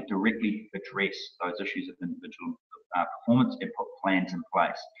allows you to directly address those issues of individual performance and put plans in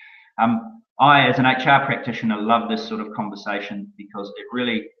place. I, as an HR practitioner, love this sort of conversation because it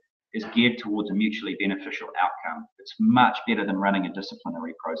really is geared towards a mutually beneficial outcome. It's much better than running a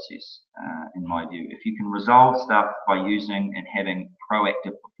disciplinary process, in my view. If you can resolve stuff by using and having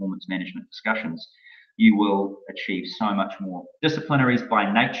proactive performance management discussions, you will achieve so much more. Disciplinaries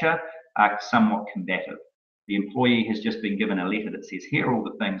by nature are somewhat combative. The employee has just been given a letter that says, here are all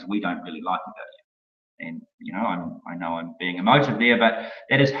the things we don't really like about you. And, you know, I know I'm being emotive there, but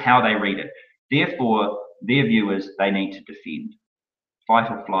that is how they read it. Therefore, their view is they need to defend.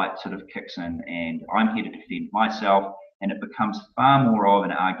 Fight or flight sort of kicks in, and I'm here to defend myself, and it becomes far more of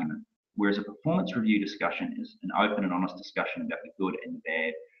an argument. Whereas a performance review discussion is an open and honest discussion about the good and the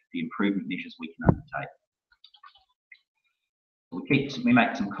bad, the improvement measures we can undertake. We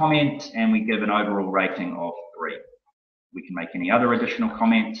make some comments and we give an overall rating of 3. We can make any other additional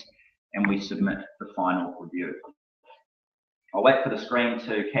comments and we submit the final review. I'll wait for the screen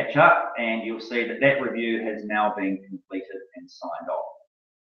to catch up and you'll see that that review has now been completed and signed off.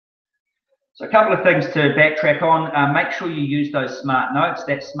 So a couple of things to backtrack on. Make sure you use those smart notes.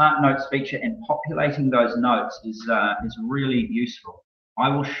 That smart notes feature and populating those notes is really useful. I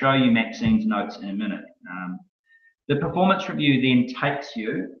will show you Maxine's notes in a minute. The performance review then takes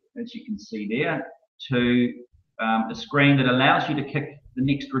you, as you can see there, to a screen that allows you to kick the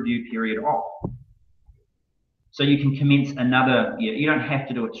next review period off. So you can commence another year. You don't have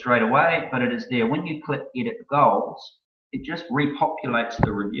to do it straight away, but it is there. When you click Edit Goals, it just repopulates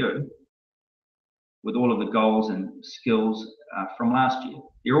the review with all of the goals and skills from last year.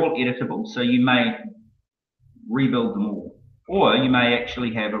 They're all editable, so you may rebuild them all. Or you may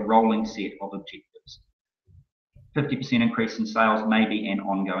actually have a rolling set of objectives. 50% increase in sales may be an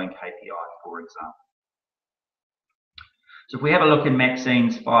ongoing KPI, for example. So if we have a look in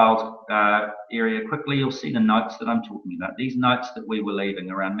Maxine's files area quickly, you'll see the notes that I'm talking about. These notes that we were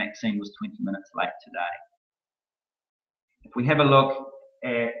leaving around Maxine was 20 minutes late today. If we have a look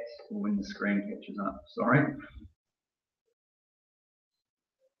at, when the screen catches up, sorry.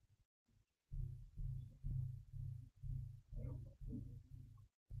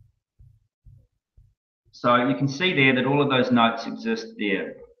 So you can see there that all of those notes exist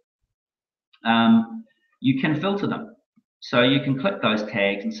there. You can filter them. So you can click those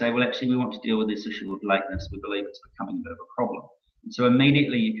tags and say, well, actually, we want to deal with this issue of lateness. We believe it's becoming a bit of a problem. And so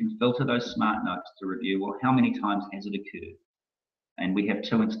immediately you can filter those smart notes to review, well, how many times has it occurred? And we have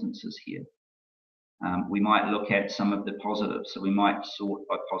 2 instances here. We might look at some of the positives. So we might sort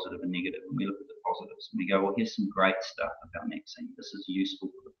by positive and negative. And we look at the positives and we go, well, here's some great stuff about Maxine. This is useful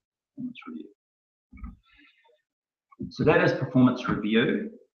for the performance review. So that is performance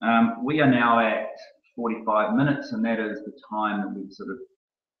review. We are now at 45 minutes, and that is the time that we've sort of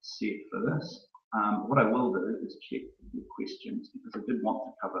set for this. What I will do is check your questions, because I did want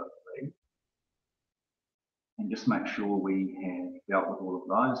to cover leave and just make sure we have dealt with all of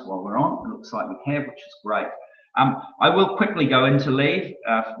those while we're on. It looks like we have, which is great. I will quickly go into leave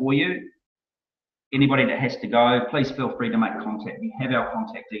for you. Anybody that has to go, please feel free to make contact. You have our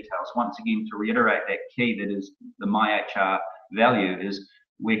contact details. Once again, to reiterate that key that is the MyHR value is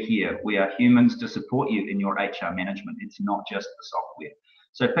we're here. We are humans to support you in your HR management. It's not just the software.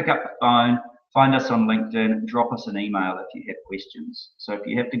 So pick up the phone, find us on LinkedIn, drop us an email if you have questions. So if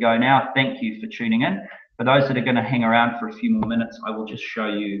you have to go now, thank you for tuning in. For those that are going to hang around for a few more minutes, I will just show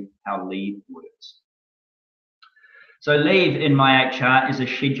you how leave works. So leave in MyHR is a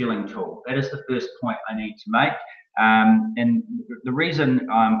scheduling tool. That is the first point I need to make. And the reason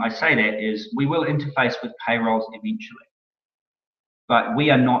I say that is we will interface with payrolls eventually, but we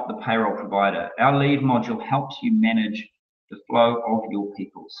are not the payroll provider. Our leave module helps you manage the flow of your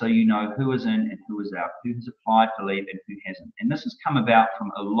people, so you know who is in and who is out, who has applied for leave and who hasn't. And this has come about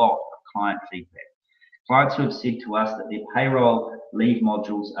from a lot of client feedback. Clients who have said to us that their payroll leave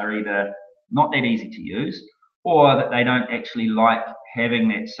modules are either not that easy to use, or that they don't actually like having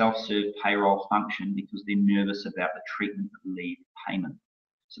that self-serve payroll function because they're nervous about the treatment of leave payment.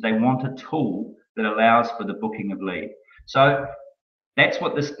 So they want a tool that allows for the booking of leave. So that's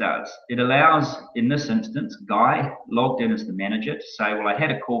what this does. It allows, in this instance, Guy, logged in as the manager, to say, well, I had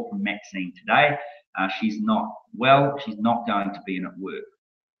a call from Maxine today. She's not well. She's not going to be in at work.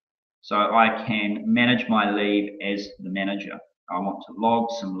 So I can manage my leave as the manager. I want to log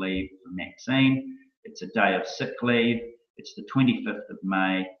some leave for Maxine. It's a day of sick leave. It's the 25th of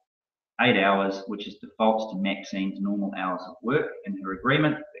May, 8 hours, which is defaults to Maxine's normal hours of work in her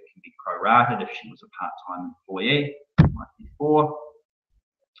agreement. That can be prorated if she was a part-time employee. It might be 4.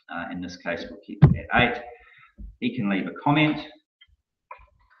 In this case, we'll keep it at 8. He can leave a comment.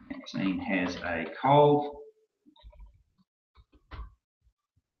 Maxine has a cold.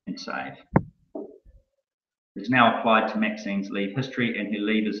 And save. It's now applied to Maxine's leave history, and her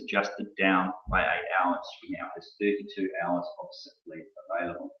leave is adjusted down by 8 hours. She now has 32 hours of sick leave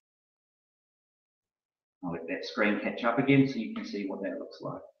available. I'll let that screen catch up again so you can see what that looks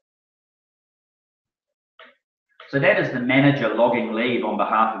like. So that is the manager logging leave on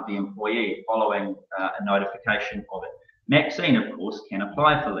behalf of the employee following a notification of it. Maxine, of course, can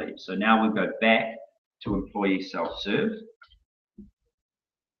apply for leave. So now we'll go back to employee self-serve.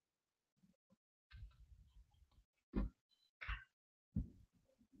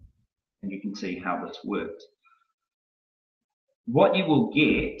 And you can see how this works. What you will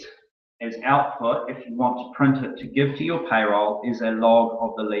get as output, if you want to print it to give to your payroll, is a log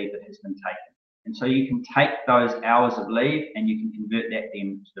of the leave that has been taken. And so you can take those hours of leave and you can convert that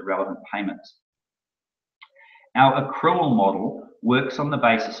then to the relevant payments. Our accrual model works on the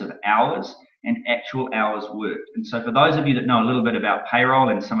basis of hours and actual hours worked. And so for those of you that know a little bit about payroll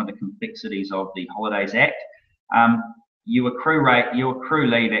and some of the complexities of the Holidays Act, you accrue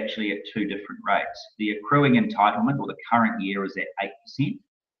leave actually at two different rates. The accruing entitlement, or the current year, is at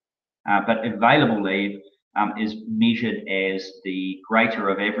 8%, but available leave is measured as the greater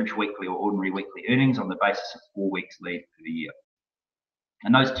of average weekly or ordinary weekly earnings on the basis of 4 weeks leave per year.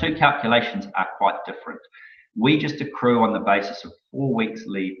 And those two calculations are quite different. We just accrue on the basis of 4 weeks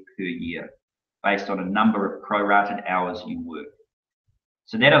leave per year, based on a number of prorated hours you work.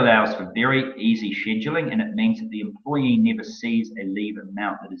 So that allows for very easy scheduling, and it means that the employee never sees a leave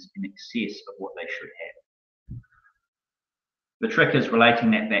amount that is in excess of what they should have. The trick is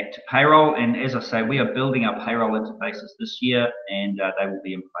relating that back to payroll, and as I say, we are building our payroll interfaces this year, and they will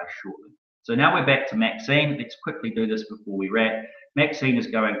be in place shortly. So now we're back to Maxine. Let's quickly do this before we wrap. Maxine is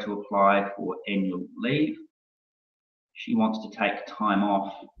going to apply for annual leave. She wants to take time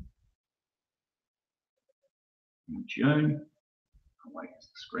off in June. I'll wait as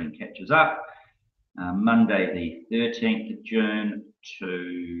the screen catches up. Monday the 13th of June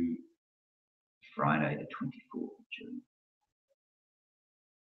to Friday the 24th of June.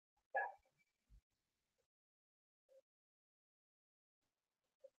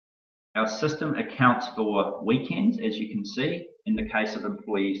 Our system accounts for weekends, as you can see, in the case of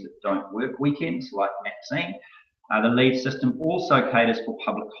employees that don't work weekends, like Maxine. The leave system also caters for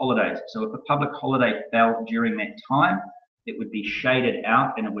public holidays. So if a public holiday fell during that time, it would be shaded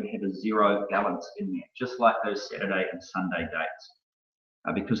out and it would have a zero balance in there, just like those Saturday and Sunday dates,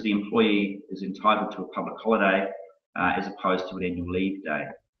 because the employee is entitled to a public holiday as opposed to an annual leave day,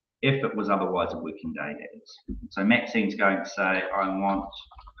 if it was otherwise a working day, that is. So Maxine's going to say, I want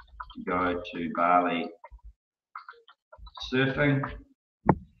to go to Bali surfing,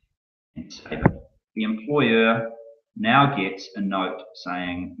 and save it. The employer now gets a note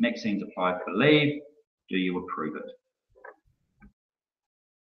saying, Maxine's applied for leave, do you approve it?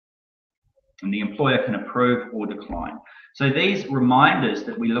 And the employer can approve or decline. So these reminders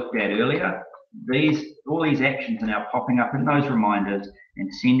that we looked at earlier, all these actions are now popping up in those reminders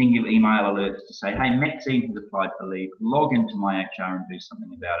and sending you email alerts to say, hey, Maxine has applied for leave, log into MyHR and do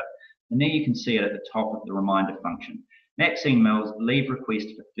something about it. And there you can see it at the top of the reminder function. Maxine Mills, leave request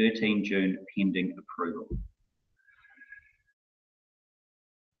for 13 June pending approval.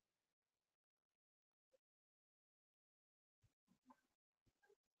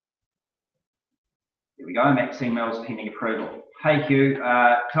 Here we go, Maxine Mills pending approval. Hey Hugh,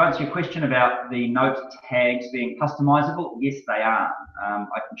 to answer your question about the note tags being customizable, yes they are.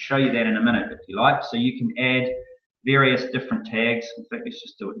 I can show you that in a minute if you like. So you can add various different tags. In fact, let's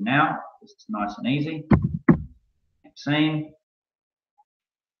just do it now. It's nice and easy. Maxine.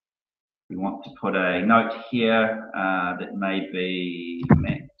 We want to put a note here that may be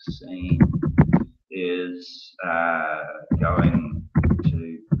Maxine is going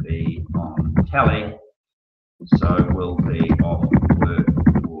to be on tally, so will be off work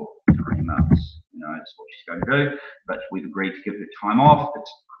for 3 months. You know, that's what she's going to do, but we've agreed to give her time off.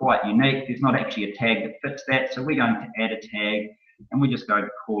 It's quite unique. There's not actually a tag that fits that, so we're going to add a tag, and we're just going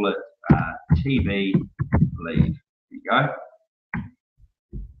to call it TV leave. There you go.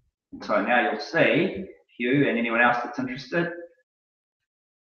 So now you'll see, Hugh and anyone else that's interested,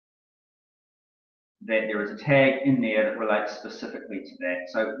 that there is a tag in there that relates specifically to that.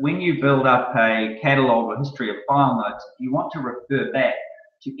 So when you build up a catalogue or history of file notes, you want to refer back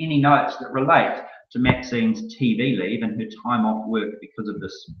to any notes that relate to Maxine's TV leave and her time off work because of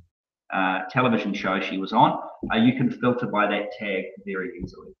this television show she was on. You can filter by that tag very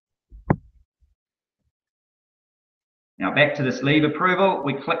easily. Now back to this leave approval,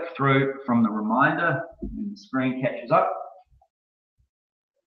 we click through from the reminder and the screen catches up.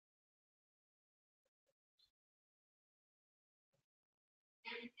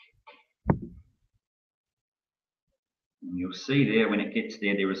 And you'll see there when it gets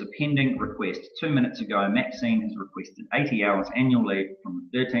there, there is a pending request. 2 minutes ago, Maxine has requested 80 hours annual leave from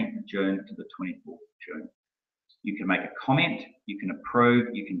the 13th of June to the 24th of June. You can make a comment, you can approve,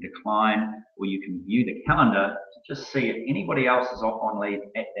 you can decline, or you can view the calendar to just see if anybody else is off on leave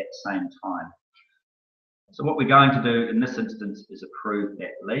at that same time. So what we're going to do in this instance is approve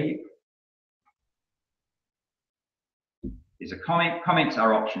that leave. There's a comment. Comments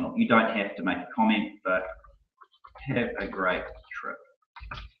are optional. You don't have to make a comment, but have a great trip.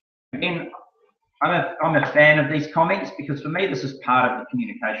 Again, I'm a fan of these comments because for me, this is part of the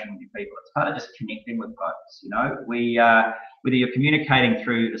communication with your people. It's part of just connecting with folks. You know, whether you're communicating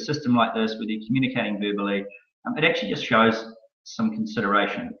through a system like this, whether you're communicating verbally, it actually just shows some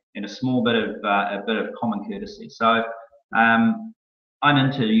consideration and a small bit of common courtesy. So I'm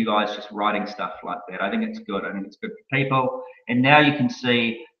into you guys just writing stuff like that. I think it's good. I think it's good for people. And now you can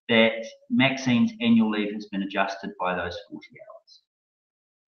see that Maxine's annual leave has been adjusted by those 40 hours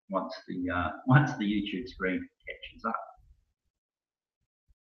once the YouTube screen catches up.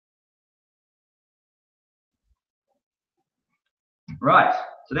 Right,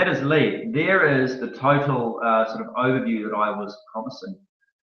 so that is leave. There is the total sort of overview that I was promising.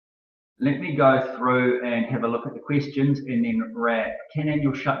 Let me go through and have a look at the questions and then wrap. Can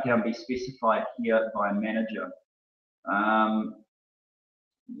annual shutdown be specified here by manager?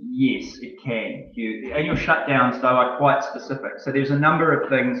 Yes, it can. The annual shutdowns, though, are quite specific. So there's a number of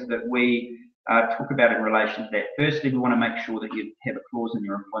things that we talk about in relation to that. Firstly, we want to make sure that you have a clause in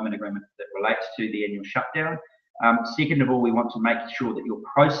your employment agreement that relates to the annual shutdown. Second of all, we want to make sure that your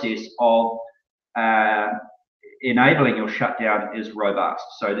process of enabling your shutdown is robust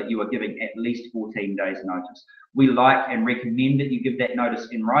so that you are giving at least 14 days notice. We like and recommend that you give that notice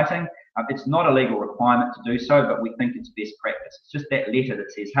in writing. It's not a legal requirement to do so, but we think it's best practice. It's just that letter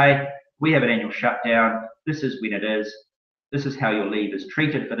that says, hey, we have an annual shutdown. This is when it is. This is how your leave is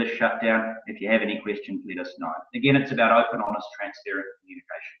treated for this shutdown. If you have any questions, let us know. Again, it's about open, honest, transparent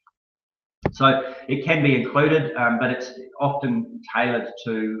communication. So it can be included, but it's often tailored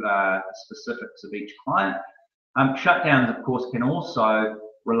to specifics of each client. Shutdowns, of course, can also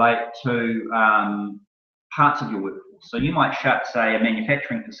relate to parts of your workforce. So you might shut, say, a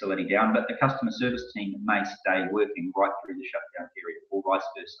manufacturing facility down, but the customer service team may stay working right through the shutdown period, or vice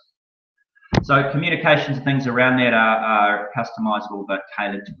versa. So communications and things around that are customizable but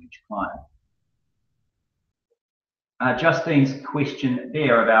tailored to each client. Justine's question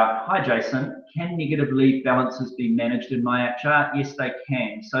there about, hi Jason, can negative leave balances be managed in MyHR? Yes, they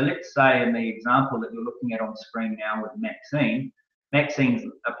can. So let's say in the example that you're looking at on screen now with Maxine, Maxine's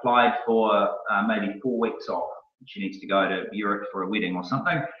applied for maybe 4 weeks off. She needs to go to Europe for a wedding or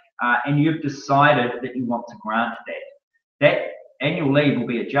something, and you've decided that you want to grant that. That annual leave will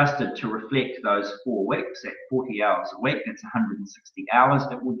be adjusted to reflect those 4 weeks at 40 hours a week. That's 160 hours.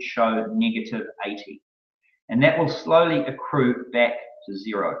 It would show negative 80. And that will slowly accrue back to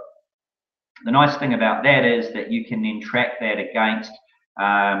 0. The nice thing about that is that you can then track that against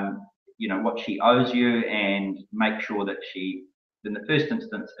you know, what she owes you and make sure that she, in the first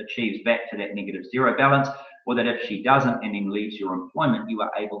instance, achieves back to that negative 0 balance, or that if she doesn't and then leaves your employment, you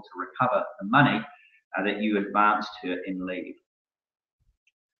are able to recover the money that you advanced her in leave.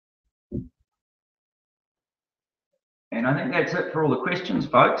 And I think that's it for all the questions,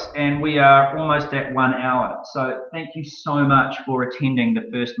 folks. And we are almost at 1 hour. So thank you so much for attending the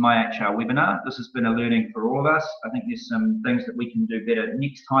first MyHR webinar. This has been a learning for all of us. I think there's some things that we can do better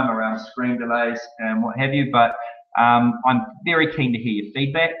next time around screen delays and what have you. But I'm very keen to hear your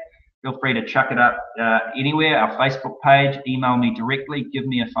feedback. Feel free to chuck it up anywhere, our Facebook page, email me directly, give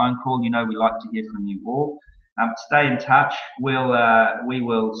me a phone call. You know, we like to hear from you all. Stay in touch. We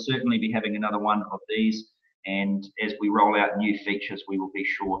will certainly be having another one of these. And as we roll out new features, we will be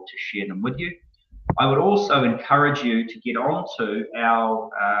sure to share them with you. I would also encourage you to get onto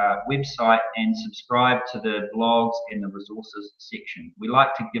our website and subscribe to the blogs and the resources section. We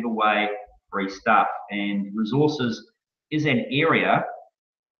like to give away free stuff, and resources is an area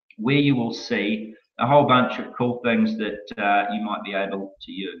where you will see a whole bunch of cool things that you might be able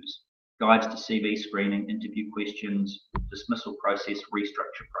to use. Guides to CV screening, interview questions, dismissal process,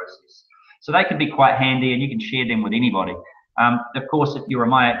 restructure process. So they can be quite handy and you can share them with anybody. Of course, if you're a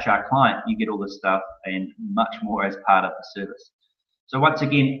MyHR client, you get all this stuff and much more as part of the service. So once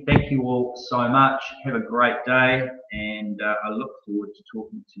again, thank you all so much. Have a great day, and I look forward to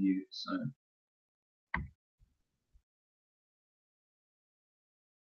talking to you soon.